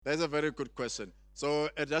That's a very good question. So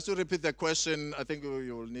just to repeat the question, I think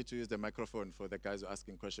you will need to use the microphone for the guys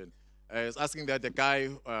asking question. It's asking that the guy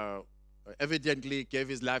evidently gave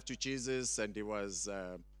his life to Jesus and he was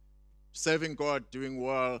serving God, doing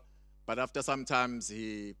well, but after some times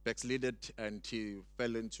he backslided and he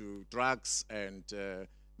fell into drugs and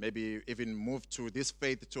maybe even moved to this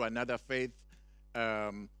faith to another faith.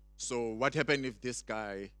 So what happened if this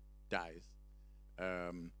guy dies?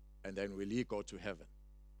 And then will he go to heaven?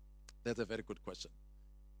 That's a very good question.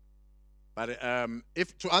 But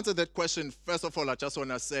if to answer that question, first of all, I just want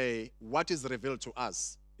to say what is revealed to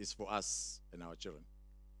us is for us and our children,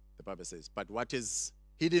 the Bible says. But what is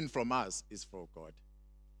hidden from us is for God.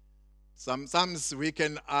 Sometimes we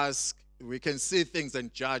can see things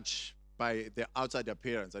and judge by the outside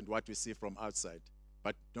appearance and what we see from outside,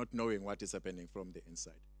 but not knowing what is happening from the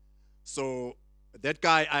inside. So that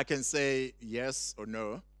guy, I can say yes or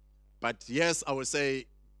no. But yes, I would say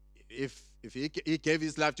if he gave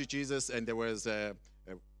his life to Jesus and there was a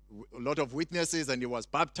lot of witnesses and he was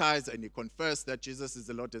baptized and he confessed that Jesus is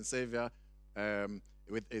the Lord and Savior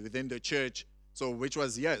within the church, so which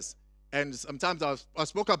was yes. And sometimes I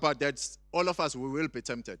spoke about that. All of us, we will be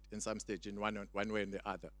tempted in some stage in one way and the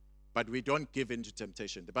other. But we don't give in to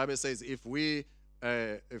temptation. The Bible says if we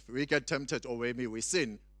get tempted or maybe we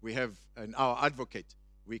sin, we have our advocate.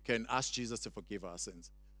 We can ask Jesus to forgive our sins.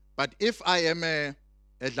 But if I am a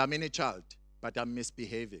Dlamini child, but I'm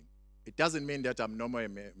misbehaving, it doesn't mean that I'm no more a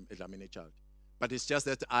Dlamini child. But it's just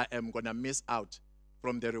that I am going to miss out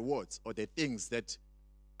from the rewards or the things that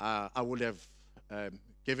I would have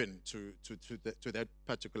given to that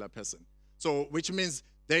particular person. So, which means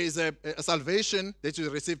there is a salvation that you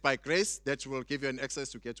receive by grace that will give you an access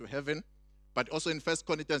to get to heaven. But also in 1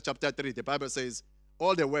 Corinthians chapter 3, the Bible says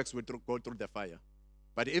all the works will go through the fire.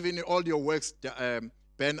 But even all your works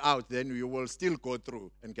burn out, then you will still go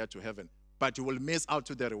through and get to heaven. But you will miss out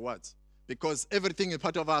to the rewards. Because everything is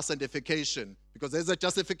part of our sanctification. Because there's a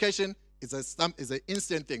justification, it's an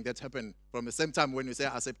instant thing that happened from the same time when you say,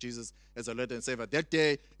 I accept Jesus as a Lord and Savior. That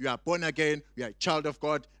day, you are born again, you are a child of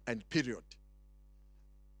God, and period.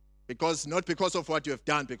 Not because of what you have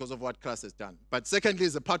done, because of what Christ has done. But secondly,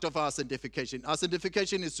 is a part of our sanctification. Our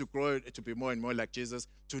sanctification is to grow, to be more and more like Jesus,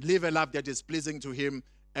 to live a life that is pleasing to Him,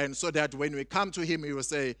 and so that when we come to Him, He will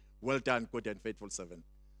say, well done, good and faithful servant.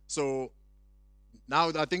 So now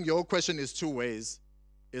I think your question is two ways.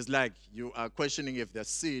 It's like you are questioning if the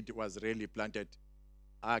seed was really planted.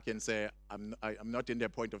 I can say I'm not in the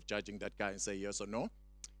point of judging that guy and say yes or no.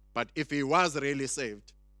 But if he was really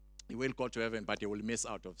saved, he will go to heaven, but he will miss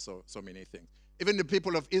out of so many things. Even the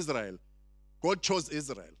people of Israel, God chose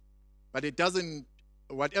Israel. But it doesn't,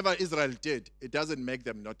 whatever Israel did, it doesn't make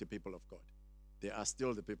them not the people of God. They are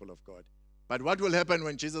still the people of God. But what will happen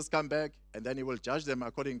when Jesus comes back, and then He will judge them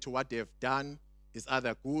according to what they have done, is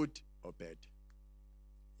either good or bad.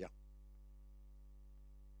 Yeah.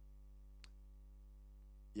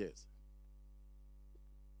 Yes.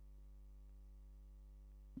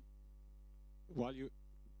 While you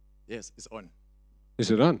Yes, it's on.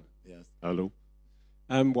 Is it on? Yes. Hello.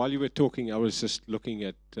 While you were talking, I was just looking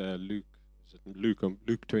at Luke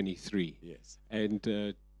 23. Yes.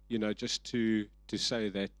 And just to say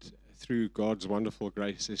that through God's wonderful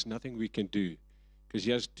grace, there's nothing we can do, because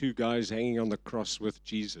He has two guys hanging on the cross with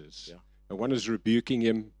Jesus. Yeah. And one is rebuking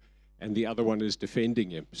him, and the other one is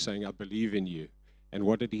defending him, saying, "I believe in you." And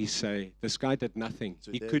what did He say? This guy did nothing.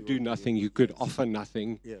 So he there could you do will nothing. be- He could yes. offer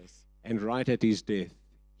nothing. Yes. And right at His death,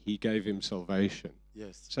 He gave him salvation.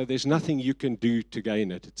 Yes. So there's nothing you can do to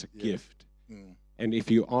gain it. It's a Yeah. gift. Mm. And if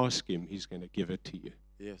you ask Him, He's going to give it to you.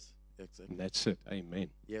 Yes. Exactly. And that's it. Amen.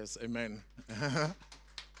 Yes, amen.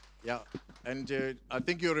 Yeah, and I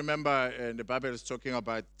think you remember the Bible is talking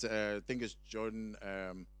about, I think it's John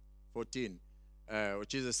 14, where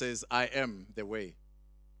Jesus says, I am the way,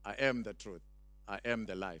 I am the truth, I am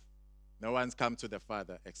the life. No one's come to the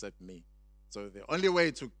Father except me. So the only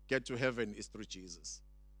way to get to heaven is through Jesus,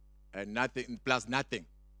 and nothing plus nothing.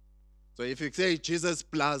 So if you say Jesus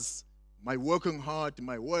plus my working hard,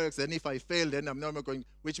 my works, and if I fail, then I'm no more going,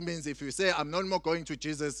 which means if you say I'm no more going to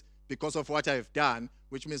Jesus because of what I've done,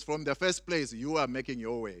 which means from the first place, you are making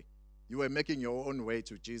your way. You are making your own way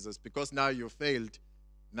to Jesus, because now you failed.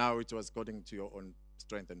 Now it was according to your own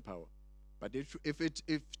strength and power. But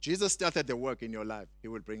if Jesus started the work in your life, He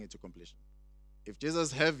will bring it to completion. If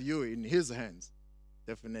Jesus have you in His hands,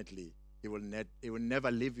 definitely He will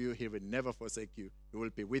never leave you. He will never forsake you. He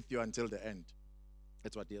will be with you until the end.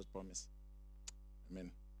 That's what He has promised.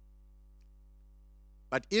 Amen.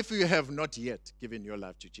 But if you have not yet given your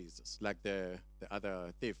life to Jesus, like the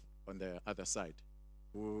other thief on the other side,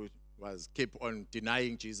 who was keep on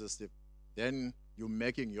denying Jesus, then you're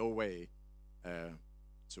making your way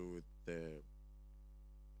to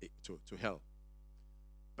hell.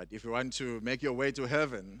 But if you want to make your way to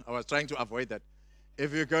heaven, I was trying to avoid that.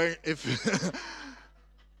 If you're going,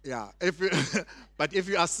 but if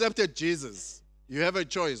you accepted Jesus, you have a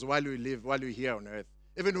choice while you live, while you're here on earth.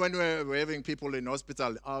 Even when we're having people in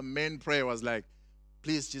hospital, our main prayer was like,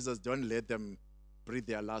 please, Jesus, don't let them breathe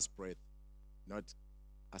their last breath, not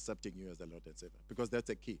accepting you as the Lord and Savior. Because that's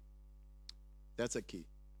a key. That's a key.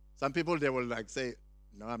 Some people, they will like say,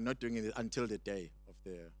 no, I'm not doing it until the day of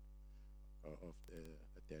the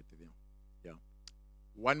death. Yeah.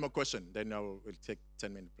 One more question, then we'll take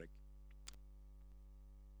 10-minute break.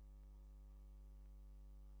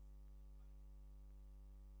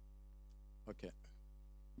 Okay.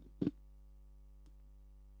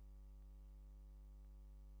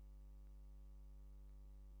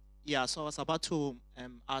 Yeah, so I was about to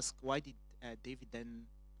ask, why did David then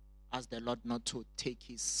ask the Lord not to take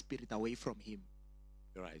his spirit away from him?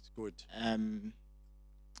 Right, good. And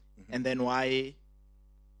then why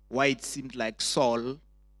it seemed like Saul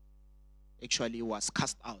actually was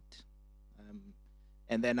cast out.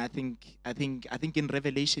 And then I think in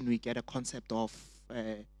Revelation we get a concept of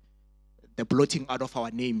the blotting out of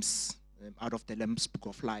our names out of the Lamb's Book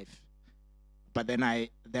of Life. But then I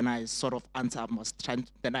sort of answer.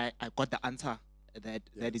 I got the answer that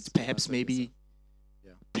it's perhaps maybe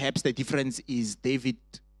perhaps the difference is David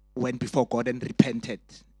went before God and repented,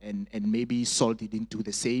 and maybe Saul didn't do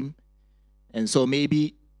the same. And so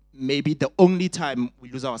maybe the only time we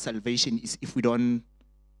lose our salvation is if we don't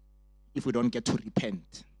get to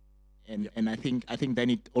repent. And I think then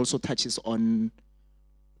it also touches on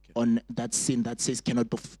that sin that says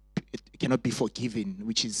it cannot be forgiven,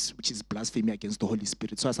 which is blasphemy against the Holy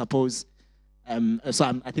Spirit. So I suppose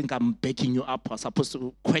I think I'm backing you up. I was supposed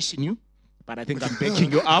to question you, but I think I'm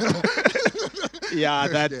backing you up.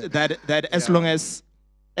 That as long as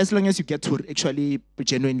you get to actually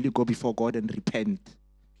genuinely go before God and repent,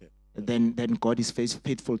 then God is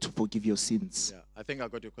faithful to forgive your sins. Yeah, I think I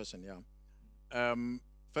got your question. Yeah.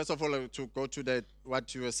 First of all, to go to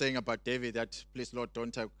what you were saying about David, that please, Lord,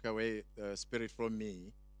 don't take away the spirit from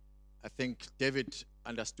me. I think David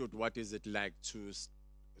understood what is it like to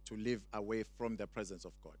live away from the presence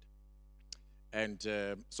of God. And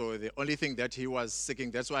so the only thing that he was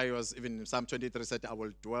seeking, that's why he was, even in Psalm 23 said, I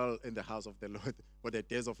will dwell in the house of the Lord for the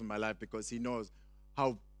days of my life, because he knows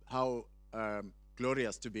how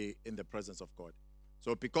glorious to be in the presence of God.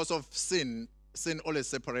 So because of sin always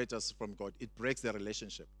separates us from God. It breaks the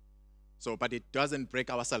relationship. So, but it doesn't break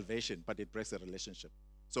our salvation, but it breaks the relationship.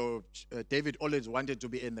 So David always wanted to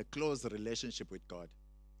be in a close relationship with God,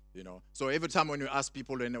 you know. So every time when you ask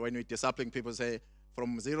people, when we're discipling people, say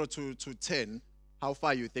from 0 to 10, how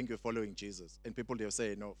far you think you're following Jesus? And people, they'll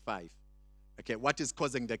say, no, 5. Okay, what is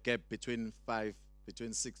causing the gap between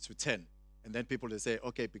 6 to 10? And then people, they say,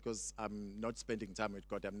 okay, because I'm not spending time with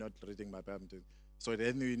God, I'm not reading my Bible. So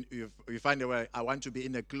then you find a way, I want to be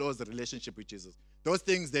in a close relationship with Jesus. Those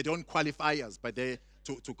things, they don't qualify us but to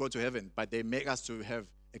go to heaven, but they make us to have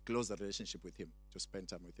a closer relationship with him, to spend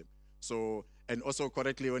time with him. So, and also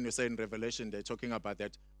correctly, when you say in Revelation, they're talking about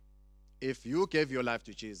that if you gave your life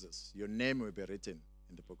to Jesus, your name will be written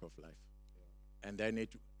in the book of life. And then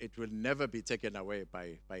it will never be taken away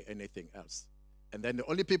by anything else. And then the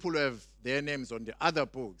only people who have their names on the other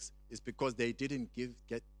books is because they didn't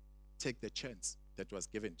take the chance that was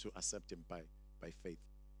given to accept him by faith,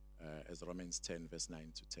 as Romans 10 verse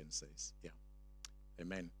 9 to 10 says. Yeah.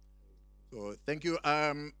 Amen. So thank you.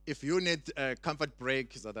 If you need a comfort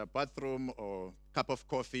break, is that a bathroom or cup of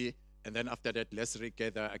coffee, and then after that, let's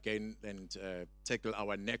regather again and tackle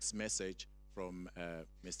our next message from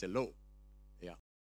Mr. Lowe.